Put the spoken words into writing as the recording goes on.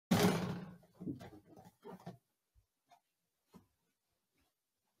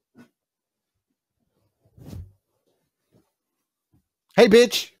Hey,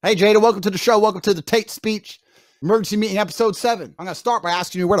 bitch. Hey, Jada. Welcome to the show. Welcome to the Tate Speech Emergency Meeting Episode 7. I'm going to start by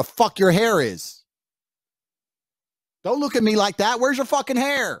asking you where the fuck your hair is. Don't look at me like that. Where's your fucking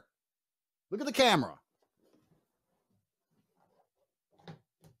hair? Look at the camera.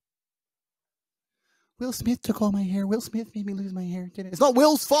 Will Smith took all my hair. Will Smith made me lose my hair. It's not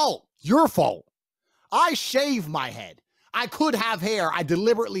Will's fault. Your fault. I shave my head. I could have hair. I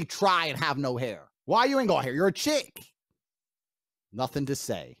deliberately try and have no hair. Why you ain't got hair? You're a chick. Nothing to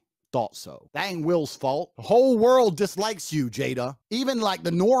say. Thought so. That ain't Will's fault. The whole world dislikes you, Jada. Even like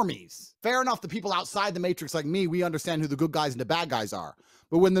the normies. Fair enough, the people outside the Matrix like me, we understand who the good guys and the bad guys are.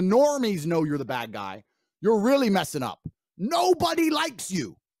 But when the normies know you're the bad guy, you're really messing up. Nobody likes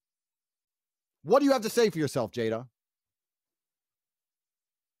you. What do you have to say for yourself, Jada?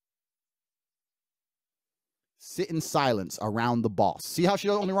 Sit in silence around the boss. See how she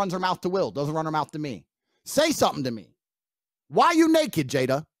only runs her mouth to Will, doesn't run her mouth to me. Say something to me. Why are you naked,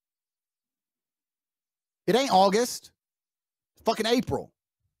 Jada? It ain't August. It's fucking April.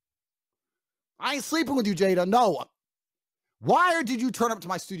 I ain't sleeping with you, Jada. No. Why did you turn up to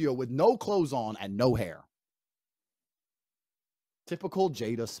my studio with no clothes on and no hair? Typical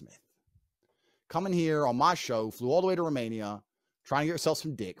Jada Smith. Coming here on my show, flew all the way to Romania, trying to get yourself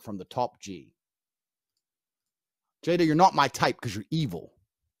some dick from the top G. Jada, you're not my type because you're evil.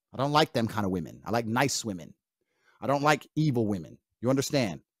 I don't like them kind of women. I like nice women. I don't like evil women. You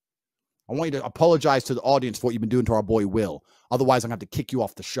understand? I want you to apologize to the audience for what you've been doing to our boy Will. Otherwise, I'm going to have to kick you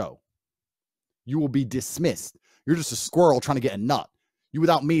off the show. You will be dismissed. You're just a squirrel trying to get a nut. You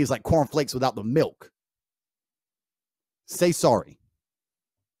without me is like cornflakes without the milk. Say sorry.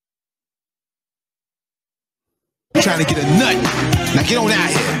 Trying to get a nut. Now get on out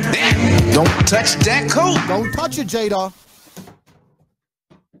here. There. Don't touch that coat. Don't touch it, Jada.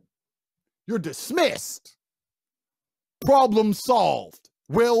 You're dismissed. Problem solved.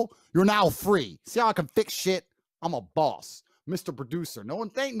 Will, you're now free. See how I can fix shit? I'm a boss. Mr. Producer. No one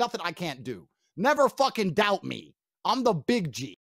think nothing I can't do. Never fucking doubt me. I'm the big G.